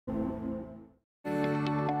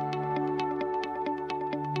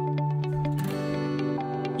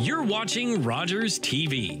You're watching Rogers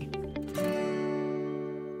TV.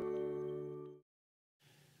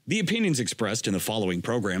 The opinions expressed in the following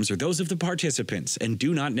programs are those of the participants and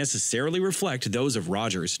do not necessarily reflect those of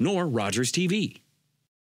Rogers nor Rogers TV.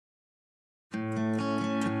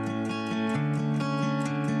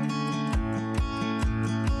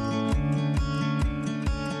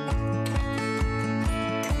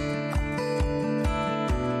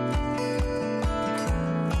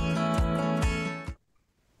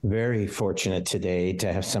 Very fortunate today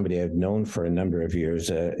to have somebody I've known for a number of years,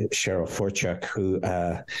 Cheryl Forchuk, who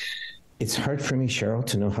it's hard for me, Cheryl,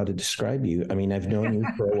 to know how to describe you. I mean, I've known you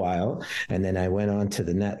for a while, and then I went on to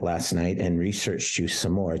the net last night and researched you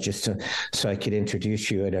some more so I could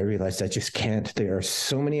introduce you. And I realized I just can't. There are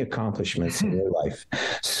so many accomplishments in your life,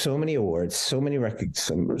 so many awards, so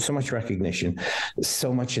much recognition,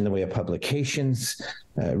 so much in the way of publications,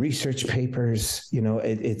 research papers. You know,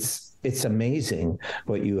 it's amazing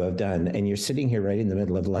what you have done. And you're sitting here right in the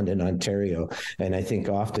middle of London, Ontario. And I think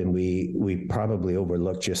often we probably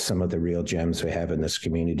overlook just some of the real gems we have in this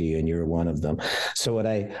community, and you're one of them. So what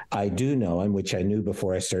I do know, and which I knew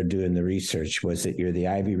before I started doing the research, was that you're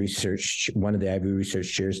one of the Ivy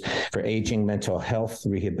Research Chairs for Aging, Mental Health,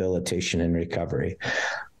 Rehabilitation and Recovery.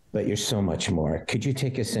 But you're so much more. Could you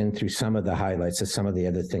take us in through some of the highlights of some of the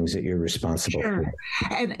other things that you're responsible for?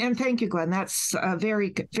 And thank you, Glenn. That's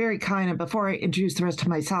very, very kind. And before I introduce the rest of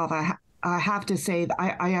myself, I have to say that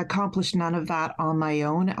I accomplished none of that on my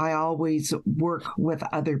own. I always work with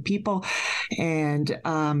other people. And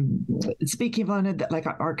speaking of London, like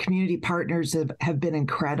our community partners have been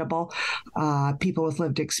incredible, people with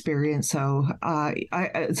lived experience. So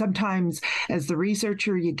I sometimes as the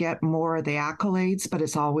researcher, you get more of the accolades, but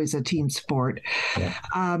it's always a team sport. Yeah.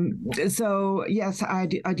 So yes, I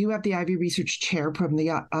do have the Ivy Research Chair from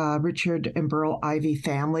the Richard and Burl Ivy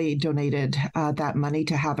family donated that money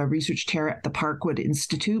to have a research chair at the Parkwood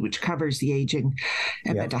Institute, which covers the aging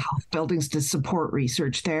and mental health buildings to support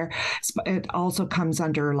research there. It also comes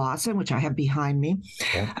under Lawson, which I have behind me,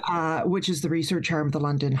 which is the research arm of the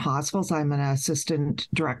London hospitals. I'm an assistant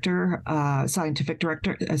scientific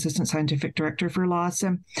director for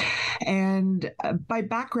Lawson. And by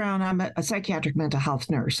background, I'm a psychiatric mental health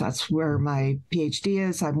nurse. That's where my PhD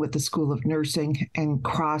is. I'm with the School of Nursing and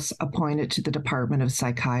cross-appointed to the Department of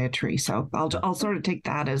Psychiatry. So I'll sort of take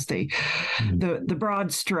that as the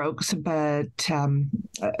broad strokes. But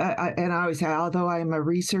I always say, although I'm a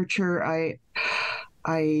researcher, I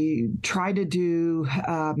try to do.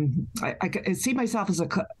 I see myself as a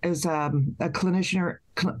clinician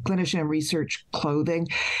in research clothing,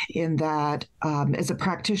 in that as a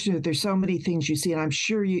practitioner, there's so many things you see, and I'm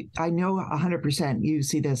sure I know 100% you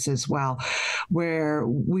see this as well, where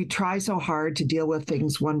we try so hard to deal with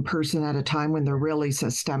things one person at a time when they're really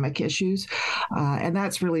systemic issues. And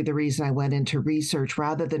that's really the reason I went into research,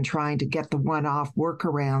 rather than trying to get the one-off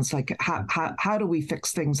workarounds, like how do we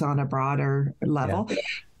fix things on a broader level? Yeah.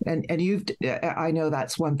 And I know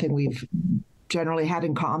that's one thing we've generally had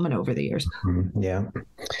in common over the years. Yeah.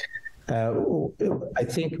 I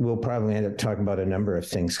think we'll probably end up talking about a number of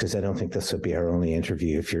things, because I don't think this will be our only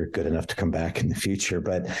interview if you're good enough to come back in the future.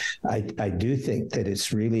 But I do think that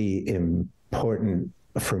it's really important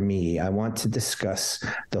for me. I want to discuss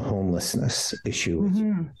the homelessness issue with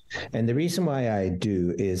you. And the reason why I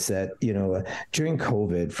do is that, during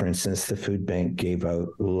COVID, for instance, the food bank gave out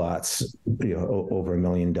lots, over $1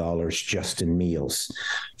 million just in meals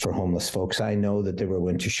for homeless folks. I know that there were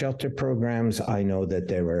winter shelter programs. I know that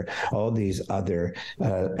there were all these other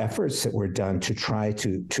efforts that were done to try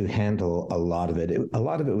to handle a lot of it. A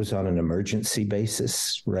lot of it was on an emergency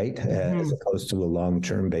basis, right? As opposed to a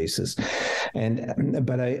long-term basis.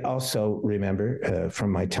 But I also remember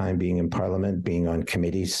from my time being in Parliament, being on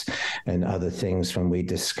committees and other things, when we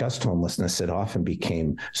discussed homelessness, it often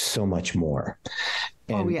became so much more.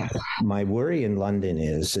 And my worry in London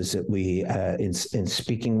is that we, in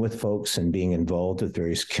speaking with folks and being involved with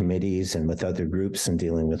various committees and with other groups and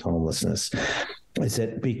dealing with homelessness, is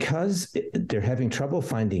that because they're having trouble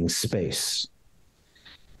finding space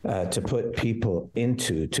to put people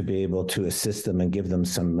into, to be able to assist them and give them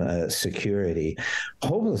some security,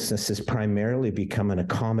 homelessness has primarily become an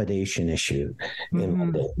accommodation issue in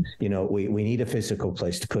London. We need a physical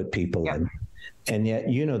place to put people in. And yet,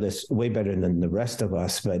 you know this way better than the rest of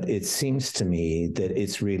us, but it seems to me that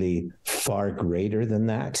it's really far greater than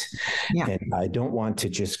that. Yeah. And I don't want to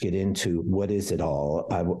just get into what is it all.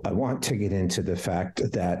 I want to get into the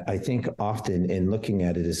fact that I think often in looking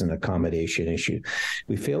at it as an accommodation issue,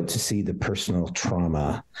 we fail to see the personal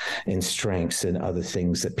trauma and strengths and other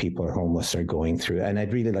things that people are homeless are going through. And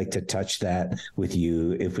I'd really like to touch that with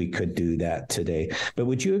you if we could do that today. But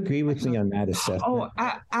would you agree with me on that assessment? Oh,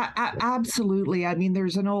 absolutely. I mean,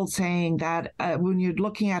 there's an old saying that when you're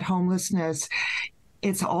looking at homelessness,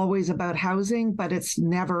 it's always about housing, but it's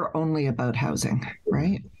never only about housing,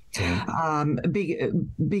 right? Yeah.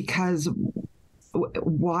 Because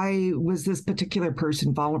why was this particular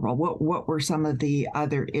person vulnerable? What were some of the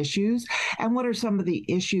other issues? And what are some of the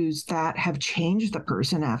issues that have changed the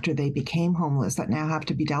person after they became homeless that now have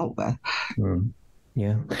to be dealt with?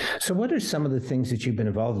 Yeah. So what are some of the things that you've been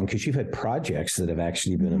involved in? Because you've had projects that have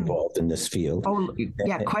actually been involved in this field. Oh,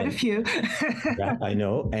 yeah, quite a few. Yeah, I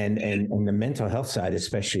know. And the mental health side,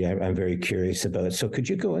 especially, I'm very curious about. So could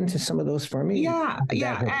you go into some of those for me? Yeah.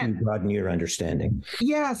 That help you broaden your understanding.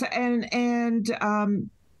 Yes. And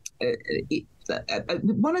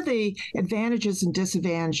one of the advantages and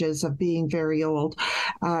disadvantages of being very old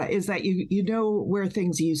is that you know where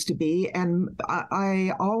things used to be. And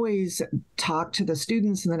I always talk to the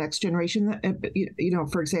students in the next generation.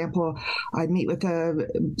 For example, I meet with the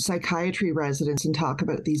psychiatry residents and talk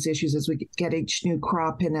about these issues as we get each new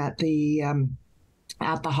crop in at the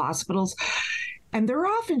hospitals. And they're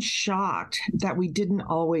often shocked that we didn't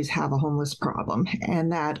always have a homeless problem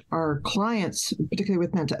and that our clients, particularly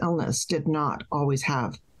with mental illness, did not always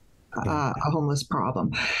have a homeless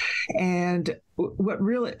problem. And what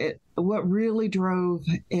really drove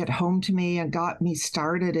it home to me and got me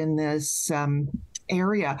started in this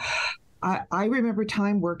area, I remember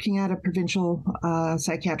time working at a provincial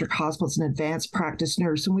psychiatric hospital as an advanced practice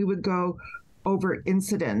nurse, and we would go over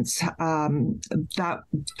incidents that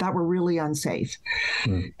were really unsafe.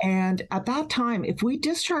 And at that time, if we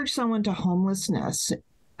discharged someone to homelessness,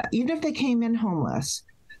 even if they came in homeless,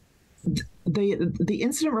 the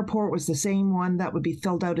incident report was the same one that would be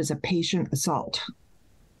filled out as a patient assault.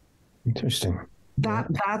 Interesting.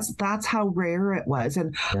 That's how rare it was.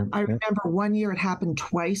 And I remember one year it happened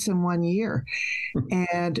twice in 1 year.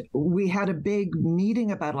 And we had a big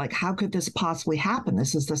meeting about how could this possibly happen?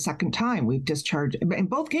 This is the second time we've discharged. In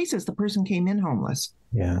both cases, the person came in homeless.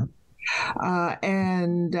 Yeah.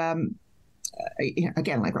 Again,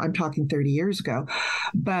 I'm talking 30 years ago,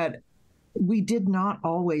 but we did not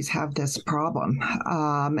always have this problem.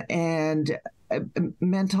 And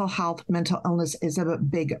mental health, mental illness is a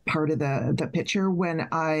big part of the picture. When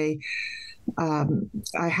I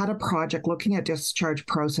had a project looking at discharge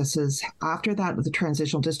processes. After that, with the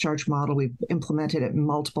transitional discharge model, we've implemented it in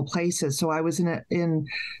multiple places. So I was in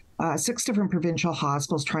 6 different provincial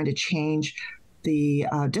hospitals trying to change the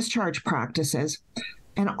discharge practices.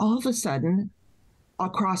 And all of a sudden,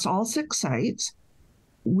 across all 6 sites,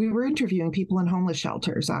 we were interviewing people in homeless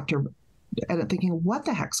shelters and thinking, what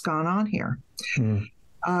the heck's gone on here? And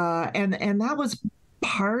that was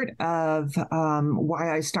part of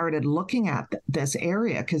why I started looking at this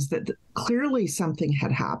area, because clearly something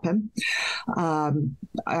had happened.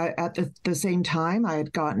 At the same time, I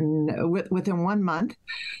had gotten, within 1 month,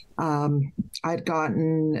 I'd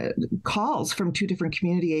gotten calls from 2 different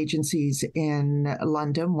community agencies in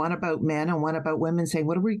London, one about men and one about women, saying,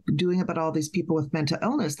 what are we doing about all these people with mental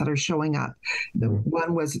illness that are showing up?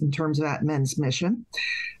 One was in terms of that men's mission.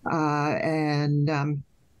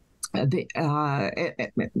 They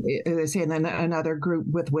say another group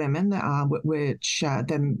with women, which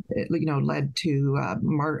then led to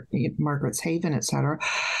Margaret's Haven, et cetera.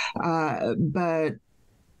 But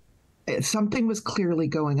something was clearly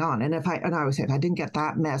going on, and I was saying, if I didn't get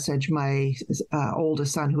that message, my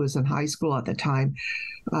oldest son, who was in high school at the time,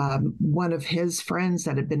 one of his friends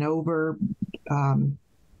that had been over.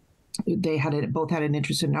 They both had an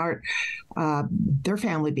interest in art. Their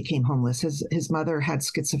family became homeless. His mother had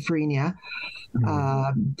schizophrenia.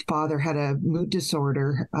 Father had a mood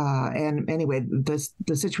disorder. And anyway,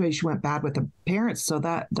 the situation went bad with the parents. So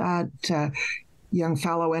that young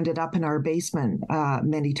fellow ended up in our basement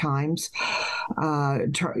many times.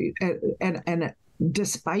 And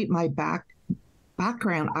despite my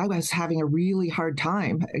background, I was having a really hard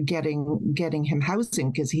time getting him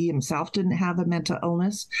housing because he himself didn't have a mental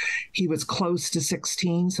illness. He was close to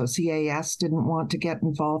 16, so CAS didn't want to get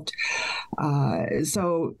involved.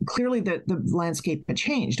 So clearly the landscape had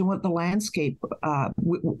changed. And what the landscape,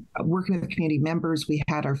 working with community members, we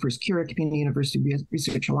had our first CURA, Community University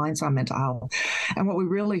Research Alliance on Mental Health. And what we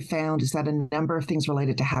really found is that a number of things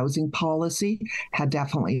related to housing policy had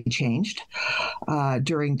definitely changed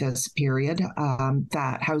during this period,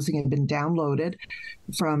 that housing had been downloaded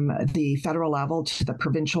from the federal level to the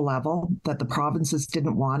provincial level, that the provinces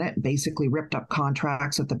didn't want it, basically ripped up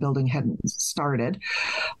contracts that the building hadn't started.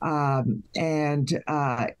 And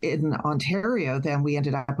in Ontario, then we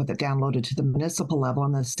ended up with it downloaded to the municipal level,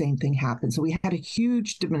 and the same thing happened. So we had a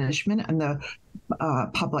huge diminishment in the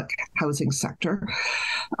public housing sector.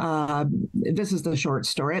 This is the short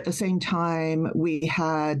story. At the same time, we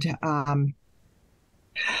had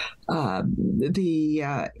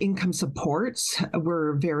the income supports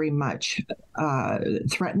were very much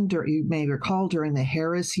threatened. Or you may recall during the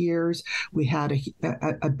Harris years, we had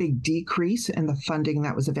a big decrease in the funding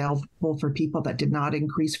that was available for people that did not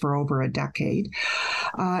increase for over a decade.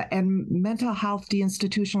 And mental health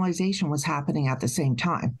deinstitutionalization was happening at the same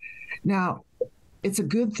time. Now, it's a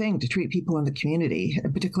good thing to treat people in the community,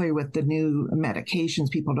 particularly with the new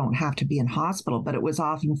medications. People don't have to be in hospital, but it was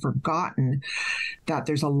often forgotten that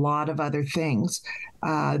there's a lot of other things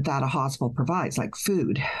that a hospital provides, like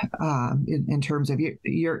food, in terms of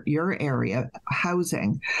your area,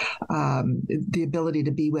 housing, the ability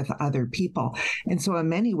to be with other people. And so in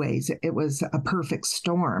many ways, it was a perfect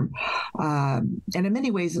storm. And in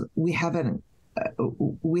many ways, we haven't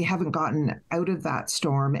gotten out of that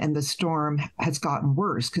storm, and the storm has gotten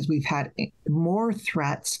worse because we've had more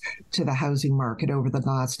threats to the housing market over the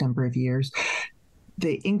last number of years.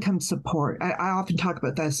 The income support, I often talk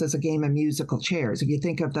about this as a game of musical chairs. If you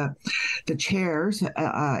think of the chairs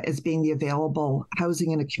as being the available housing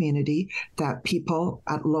in a community that people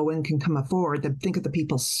at low income can afford, think of the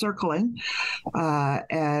people circling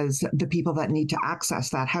as the people that need to access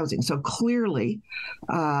that housing. So clearly,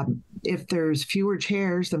 if there's fewer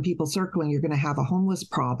chairs than people circling, you're going to have a homeless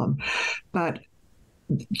problem. But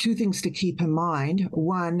two things to keep in mind.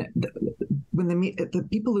 One, when the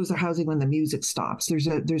people lose their housing when the music stops, there's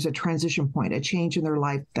a transition point, a change in their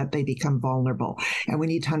life that they become vulnerable. And we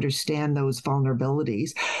need to understand those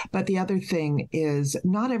vulnerabilities. But the other thing is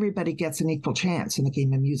not everybody gets an equal chance in the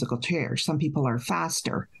game of musical chairs. Some people are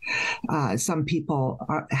faster. Some people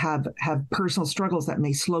have personal struggles that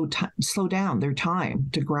may slow down their time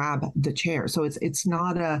to grab the chair. So it's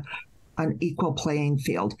not an equal playing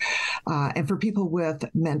field. And for people with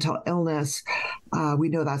mental illness, we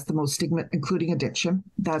know that's the most including addiction,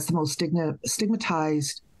 that's the most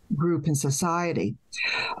stigmatized group in society.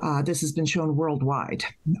 This has been shown worldwide,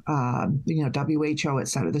 WHO, et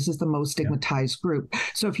cetera. This is the most stigmatized group.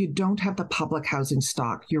 So if you don't have the public housing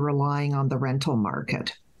stock, you're relying on the rental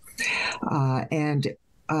market.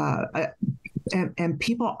 And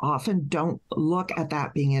people often don't look at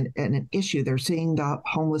that being an issue. They're seeing the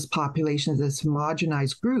homeless population as this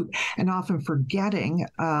homogenized group and often forgetting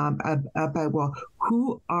about, well,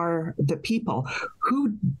 who are the people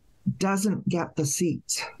who doesn't get the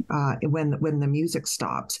seats when the music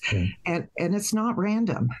stops. And it's not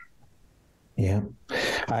random. Yeah.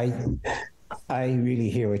 I really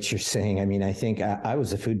hear what you're saying. I mean, I think I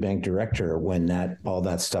was a food bank director when all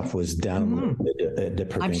that stuff was down.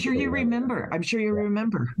 I'm sure you remember.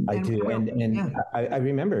 I do. And I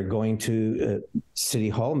remember going to city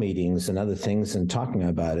hall meetings and other things and talking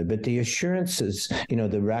about it. But the assurances,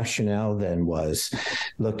 the rationale then was,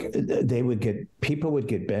 look, people would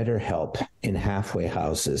get better help in halfway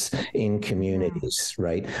houses, in communities,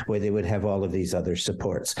 right, where they would have all of these other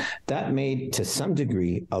supports. That made, to some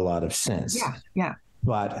degree, a lot of sense. Yeah.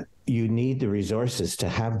 But you need the resources to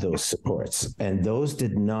have those supports, and those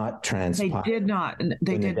did not transpire. They did not.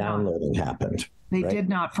 When the downloading happened. They did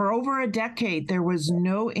not. For over a decade, there was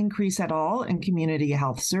no increase at all in community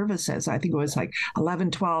health services. I think it was like 11,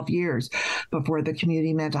 12 years before the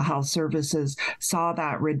community mental health services saw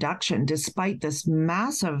that reduction, despite this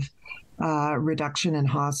massive reduction in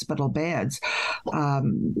hospital beds.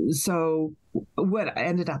 So what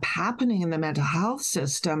ended up happening in the mental health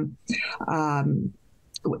system,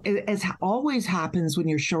 as always happens when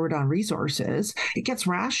you're short on resources, it gets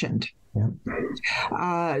rationed.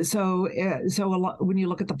 Yeah. So a lot, when you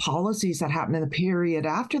look at the policies that happened in the period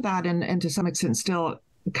after that, and to some extent still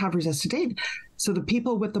covers us today, so the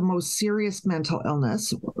people with the most serious mental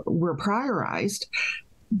illness were prioritized.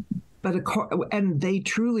 And they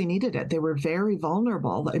truly needed it. They were very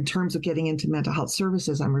vulnerable in terms of getting into mental health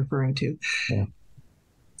services I'm referring to. Yeah.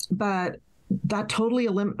 but that totally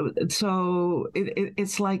so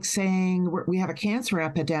it's like saying we have a cancer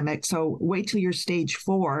epidemic, so wait till you're stage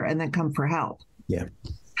 4 and then come for help. Yeah.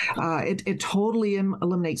 It totally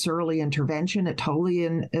eliminates early intervention. It totally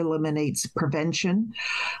eliminates prevention.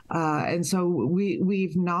 And so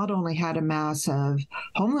we've not only had a massive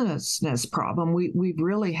homelessness problem, we've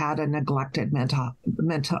really had a neglected mental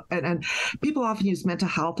and people often use mental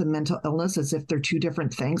health and mental illness as if they're two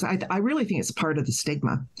different things. I really think it's part of the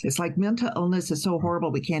stigma. It's like mental illness is so horrible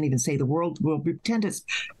we can't even say the world will pretend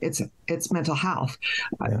it's mental health.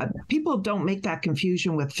 Yeah. People don't make that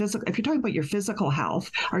confusion with physical. If you're talking about your physical health,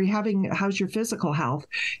 how's your physical health?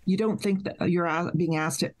 You don't think that you're being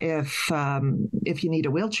asked if you need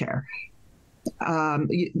a wheelchair.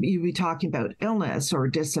 You'd be talking about illness or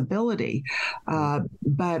disability,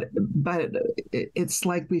 but it's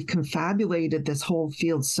like we've confabulated this whole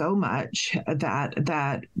field so much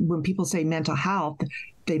that when people say mental health,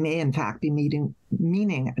 they may in fact be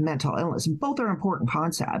meaning mental illness. Both are important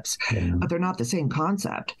concepts, but they're not the same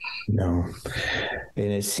concept. No.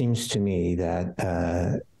 And it seems to me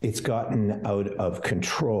that it's gotten out of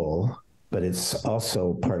control, but it's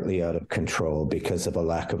also partly out of control because of a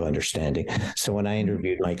lack of understanding. So when I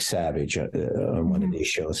interviewed Mike Savage on one of these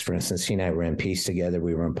shows, for instance, he and I were MPs together.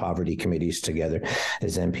 We were on poverty committees together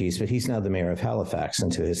as MPs, but he's now the mayor of Halifax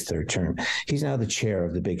into his 3rd term. He's now the chair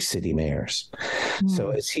of the big city mayors.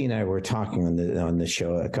 So as he and I were talking on the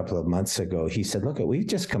show a couple of months ago, he said, look, we've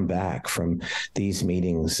just come back from these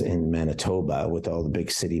meetings in Manitoba with all the big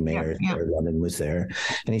city mayors. London was there.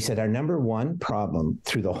 And he said, our number one problem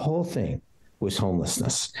through the whole thing was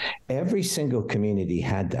homelessness. Every single community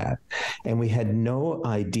had that. And we had no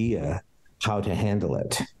idea how to handle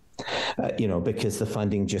it. Because the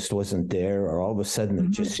funding just wasn't there, or all of a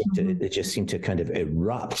sudden it just seemed to kind of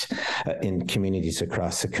erupt in communities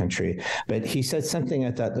across the country. But he said something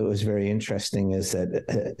I thought that was very interesting, is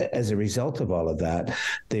that as a result of all of that,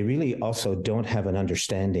 they really also don't have an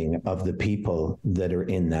understanding of the people that are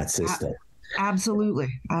in that system. Absolutely.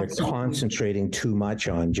 They're concentrating too much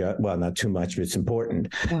on, well, not too much, but it's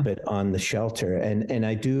important, but on the shelter. And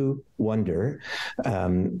I do wonder,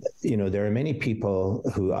 there are many people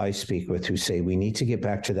who I speak with who say we need to get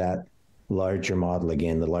back to that larger model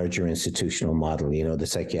again, the larger institutional model, the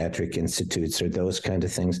psychiatric institutes or those kind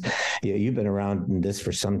of things. You've been around in this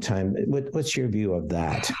for some time. What's your view of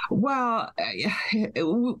that? Well,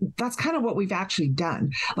 that's kind of what we've actually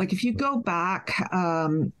done. Like if you go back,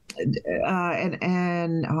 I'm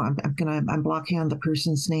blocking on the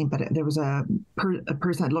person's name, but there was a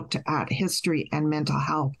person that looked at history and mental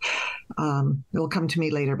health. It'll come to me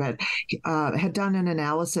later, but had done an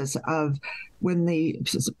analysis of when the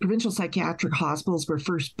provincial psychiatric hospitals were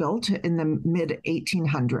first built in the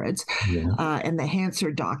mid-1800s, and the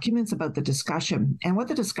Hansard documents about the discussion. And what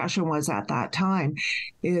the discussion was at that time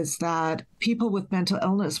is that people with mental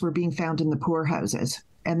illness were being found in the poorhouses,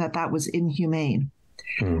 and that was inhumane.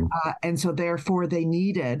 And so therefore they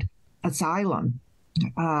needed asylum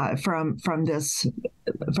from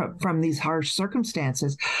these harsh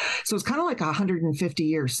circumstances. So it's kind of like a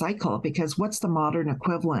 150-year cycle, because what's the modern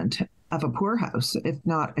equivalent of a poorhouse if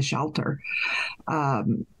not a shelter?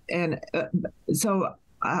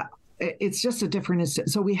 It's just a different.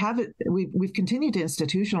 So we've continued to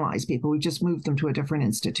institutionalize people. We've just moved them to a different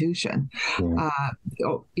institution,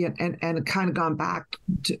 and kind of gone back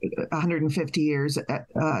to 150 years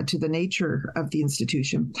to the nature of the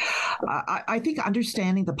institution. I think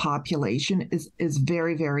understanding the population is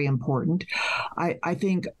very, very important. I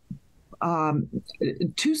think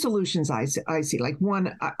two solutions I see. Like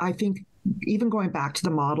one, I think even going back to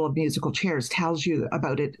the model of musical chairs tells you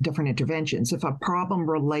about different interventions. If a problem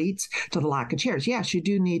relates to the lack of chairs, yes, you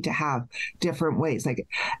do need to have different ways. Like,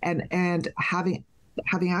 and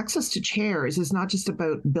having access to chairs is not just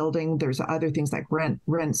about building. There's other things like rent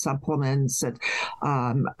supplements, and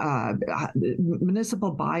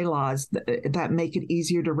municipal bylaws that make it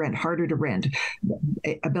easier to rent, harder to rent,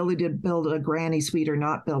 ability to build a granny suite or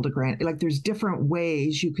not build a granny. Like there's different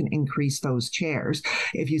ways you can increase those chairs.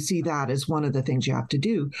 If you see that as one of the things you have to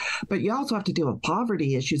do, but you also have to deal with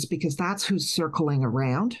poverty issues, because that's who's circling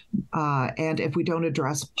around. And if we don't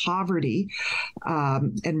address poverty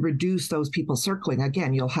and reduce those people circling,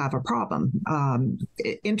 again, you'll have a problem.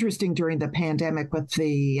 Interesting, during the pandemic with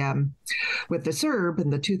the CERB in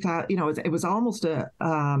the 2000, it was almost a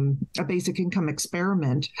basic income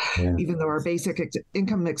experiment, even though our basic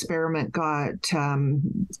income experiment got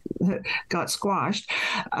squashed.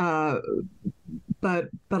 but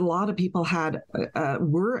a lot of people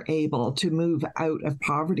were able to move out of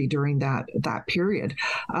poverty during that period.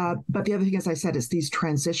 But the other thing, as I said, is these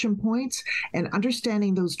transition points, and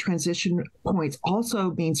understanding those transition points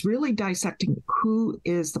also means really dissecting who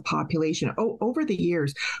is the population. Over the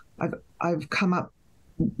years, I've come up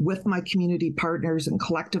with my community partners and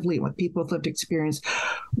collectively with people with lived experience,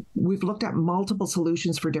 we've looked at multiple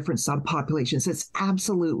solutions for different subpopulations. It's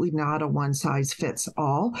absolutely not a one size fits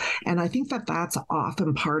all. And I think that that's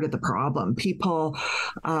often part of the problem. People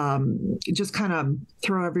just kind of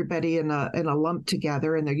throw everybody in a lump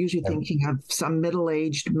together, and they're usually thinking of some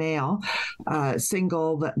middle-aged male,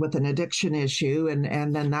 single with an addiction issue,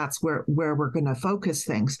 and then that's where we're going to focus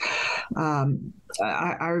things.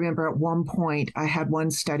 I remember at one point I had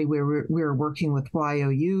one study where we were working with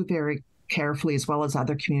YOU very carefully, as well as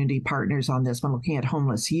other community partners on this one, looking at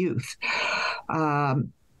homeless youth.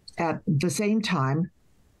 At the same time,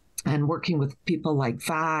 and working with people like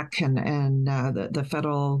VAC and the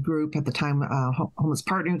federal group at the time, Homeless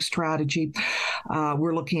Partnering Strategy,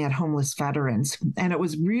 we're looking at homeless veterans. And it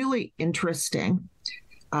was really interesting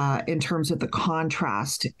in terms of the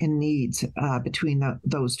contrast in needs between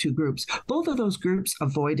those two groups. Both of those groups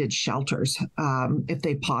avoided shelters if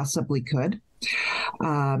they possibly could.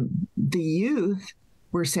 The youth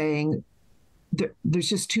were saying, there's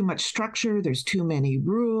just too much structure. There's too many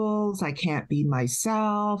rules. I can't be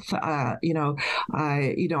myself. I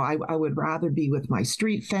would rather be with my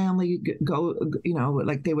street family.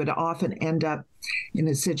 Like they would often end up in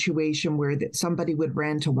a situation where somebody would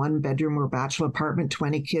rent a 1-bedroom or bachelor apartment.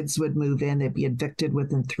 20 kids would move in. They'd be evicted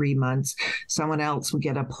within 3 months. Someone else would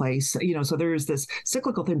get a place. So there's this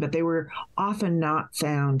cyclical thing, but they were often not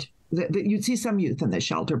found. You'd see some youth in the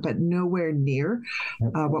shelter, but nowhere near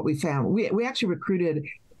what we found. We actually recruited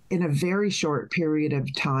in a very short period of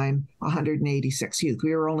time 186 youth.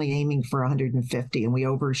 We were only aiming for 150, and we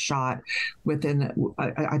overshot within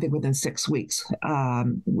 6 weeks.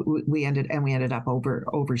 We ended up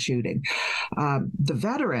overshooting. The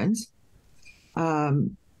veterans,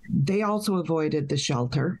 they also avoided the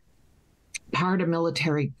shelter. Part of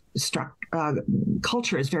military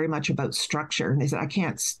culture is very much about structure. And they said, I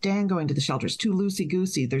can't stand going to the shelter. It's too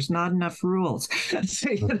loosey-goosey. There's not enough rules. There's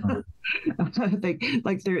no,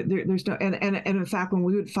 and in fact, when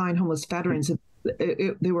we would find homeless veterans,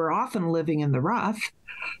 they were often living in the rough.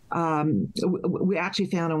 We actually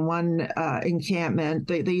found in one encampment,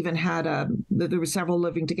 they even had there were several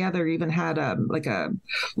living together, even had a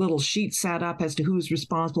little sheet set up as to who's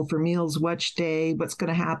responsible for meals, which day, what's going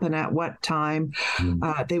to happen at what time.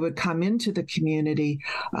 They would come into the community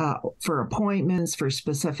for appointments, for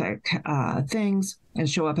specific things, and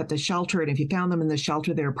show up at the shelter. And if you found them in the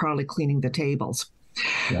shelter, they were probably cleaning the tables.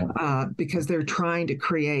 Because they're trying to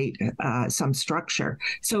create some structure.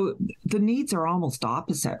 So the needs are almost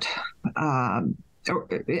opposite. Or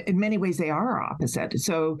in many ways, they are opposite.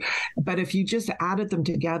 So, but if you just added them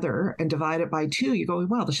together and divide it by 2, you go,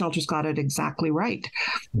 well, the shelter's got it exactly right.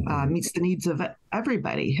 Meets the needs of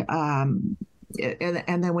everybody.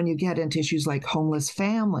 And then when you get into issues like homeless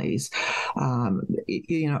families,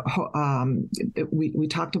 we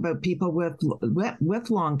talked about people with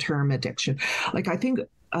long-term addiction. Like I think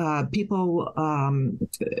people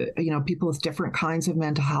with different kinds of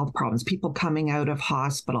mental health problems, people coming out of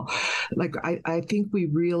hospital. Like I think we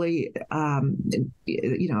really,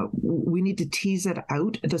 we need to tease it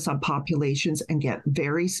out, the subpopulations, and get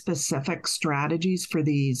very specific strategies for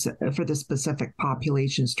the specific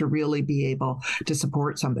populations to really be able to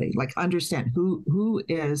support somebody. Like understand who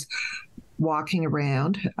is walking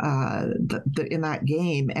around in that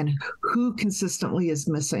game, and who consistently is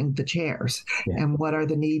missing the chairs, and what are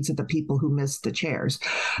the needs of the people who miss the chairs.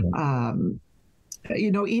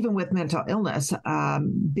 Even with mental illness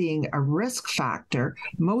being a risk factor,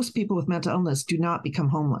 most people with mental illness do not become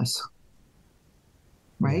homeless,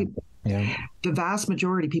 right? Yeah. The vast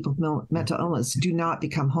majority of people with mental illness do not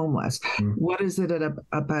become homeless. What is it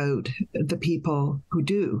about the people who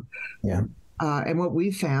do? Yeah. And what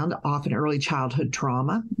we found, often early childhood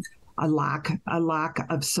trauma, a lack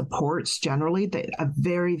of supports generally, a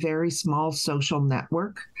very, very small social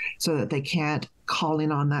network, so that they can't call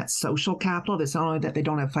in on that social capital. It's not only that they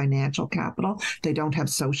don't have financial capital, they don't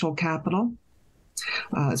have social capital.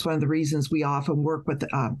 It's one of the reasons we often work with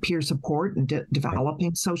peer support and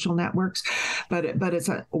developing social networks. But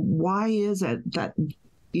it's why is it that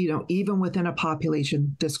even within a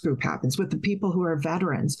population, this group happens? With the people who are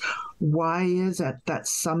veterans, why is it that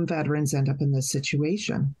some veterans end up in this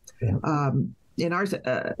situation? Yeah.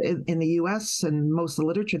 In the U.S. and most of the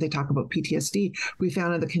literature, they talk about PTSD. We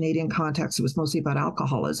found in the Canadian context, it was mostly about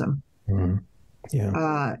alcoholism.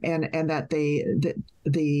 and that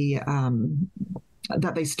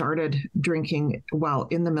they started drinking while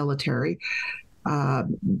in the military,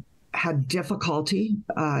 had difficulty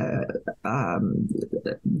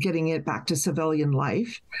getting it back to civilian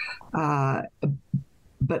life,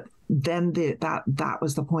 but then that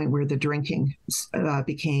was the point where the drinking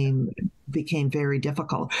became very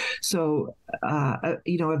difficult. So a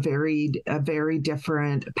very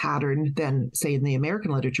different pattern than, say, in the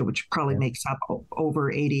American literature, which probably makes up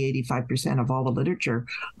over 80-85% of all the literature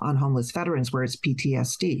on homeless veterans, where it's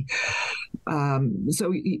PTSD. So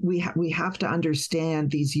we have to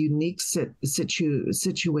understand these unique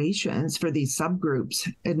situations for these subgroups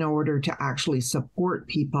in order to actually support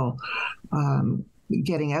people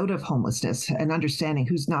getting out of homelessness, and understanding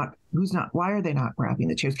who's not, why are they not grabbing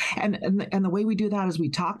the chairs? And the way we do that is we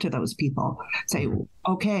talk to those people, say,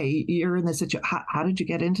 okay, you're in this situation. How did you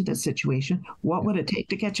get into this situation? What would it take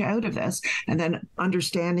to get you out of this? And then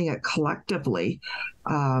understanding it collectively,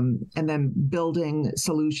 and then building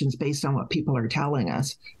solutions based on what people are telling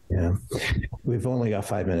us. Yeah, we've only got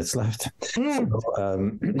 5 minutes left. Sorry.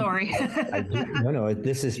 No,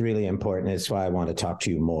 this is really important. It's why I want to talk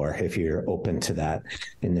to you more, if you're open to that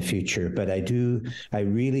in the future. But I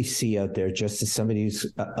really see out there, just as somebody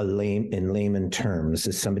who's in layman terms,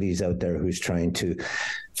 as somebody who's out there who's trying to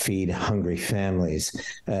feed hungry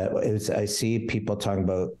families. I see people talking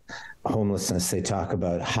about homelessness. They talk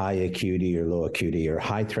about high acuity or low acuity, or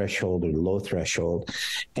high threshold or low threshold.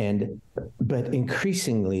 But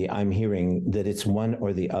increasingly, I'm hearing that it's one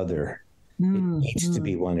or the other. It needs to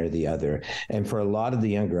be one or the other. And for a lot of the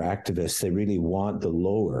younger activists, they really want the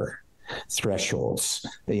lower thresholds,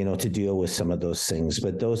 to deal with some of those things.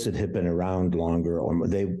 But those that have been around longer, or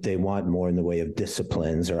they want more in the way of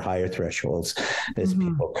disciplines or higher thresholds as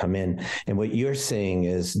people come in. And what you're saying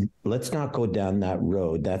is, let's not go down that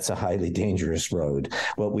road. That's a highly dangerous road.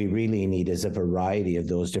 What we really need is a variety of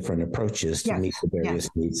those different approaches to meet the various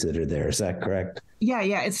needs that are there. Is that correct? Yeah.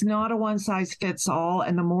 It's not a one size fits all.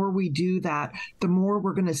 And the more we do that, the more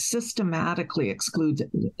we're going to systematically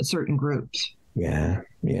exclude certain groups. Yeah.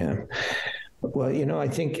 Well, I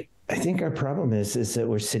think our problem is that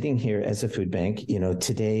we're sitting here as a food bank.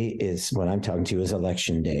 Today is, when I'm talking to you, is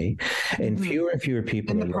election day, and fewer and fewer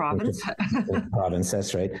people in the province. In the province,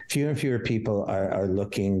 that's right. Fewer and fewer people are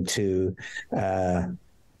looking to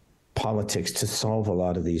politics to solve a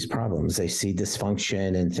lot of these problems. They see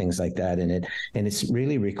dysfunction and things like that in it, and it's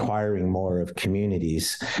really requiring more of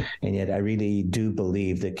communities. And yet I really do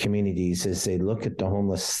believe that communities, as they look at the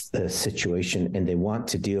homeless situation and they want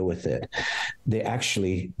to deal with it, they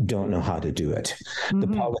actually don't know how to do it. The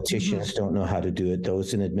politicians don't know how to do it.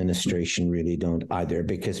 Those in administration really don't either,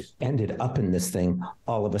 because ended up in this thing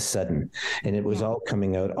all of a sudden. And it was all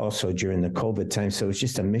coming out also during the COVID time. So it's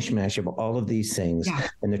just a mishmash of all of these things,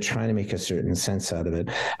 and they're trying to make a certain sense out of it.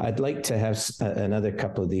 I'd like to have another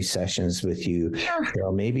couple of these sessions with you,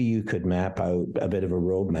 Cheryl. Maybe you could map out a bit of a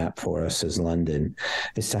roadmap for us as London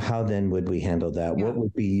as to how then would we handle that? What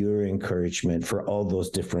would be your encouragement for all those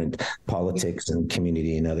different politics and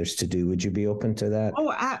community and others to do? Would you be open to that?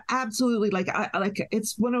 Oh, absolutely. Like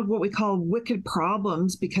it's one of what we call wicked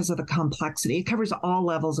problems because of the complexity. It covers all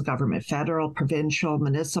levels of government, federal, provincial,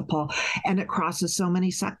 municipal, and it crosses so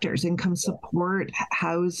many sectors: income support,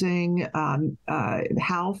 housing,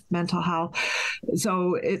 health, mental health.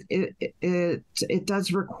 So it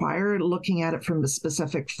does require looking at it from the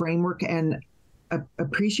specific framework and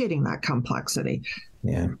appreciating that complexity.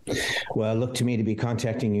 Yeah. Well, look to me to be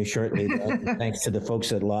contacting you shortly. Thanks to the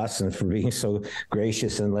folks at Lawson for being so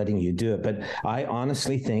gracious and letting you do it. But I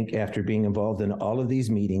honestly think, after being involved in all of these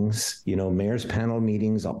meetings, mayor's panel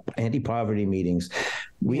meetings, anti-poverty meetings,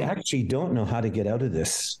 we actually don't know how to get out of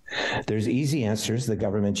this. There's easy answers. The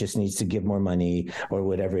government just needs to give more money, or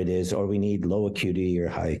whatever it is, or we need low acuity or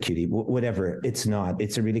high acuity, whatever. It's not.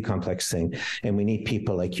 It's a really complex thing. And we need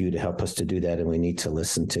people like you to help us to do that. And we need to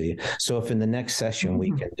listen to you. So if in the next session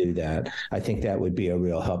we can do that, I think that would be a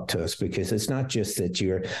real help to us, because it's not just that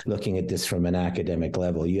you're looking at this from an academic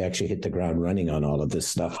level. You actually hit the ground running on all of this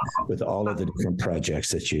stuff with all of the different projects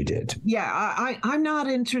that you did. Yeah, I'm not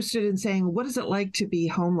interested in saying, what is it like to be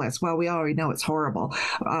homeless? Well, we already know it's horrible.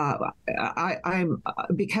 I'm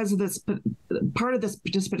because of this, part of this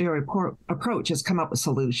participatory approach has come up with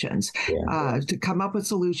solutions, to come up with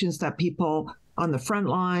solutions that people on the front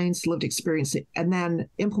lines, lived experience, and then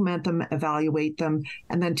implement them, evaluate them,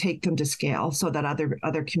 and then take them to scale so that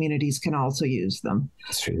other communities can also use them.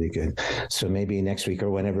 That's really good. So maybe next week or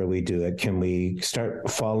whenever we do it, can we start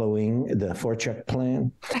following the Forchuk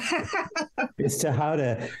plan as to how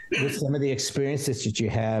to, with some of the experiences that you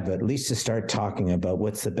have, at least to start talking about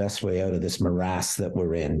what's the best way out of this morass that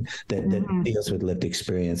we're in, that deals with lived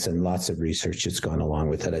experience, and lots of research that's gone along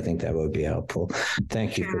with it. I think that would be helpful.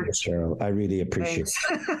 Thank you for this, Cheryl. I really appreciate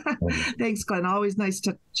it. Thanks, Glenn. Always nice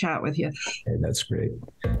to chat with you. Okay, that's great.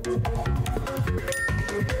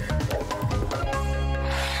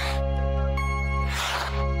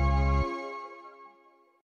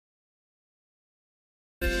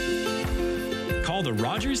 Call the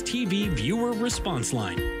Rogers TV viewer response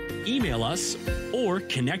line, email us, or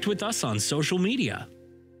connect with us on social media.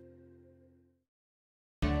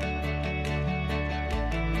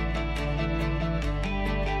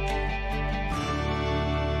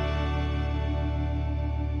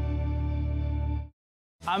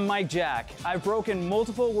 I'm Mike Jack. I've broken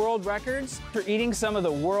multiple world records for eating some of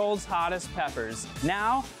the world's hottest peppers.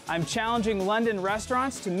 Now, I'm challenging London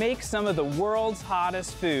restaurants to make some of the world's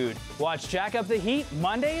hottest food. Watch Jack Up the Heat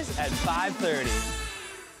Mondays at 5:30.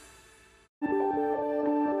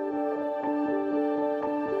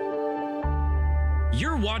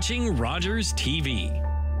 You're watching Rogers TV.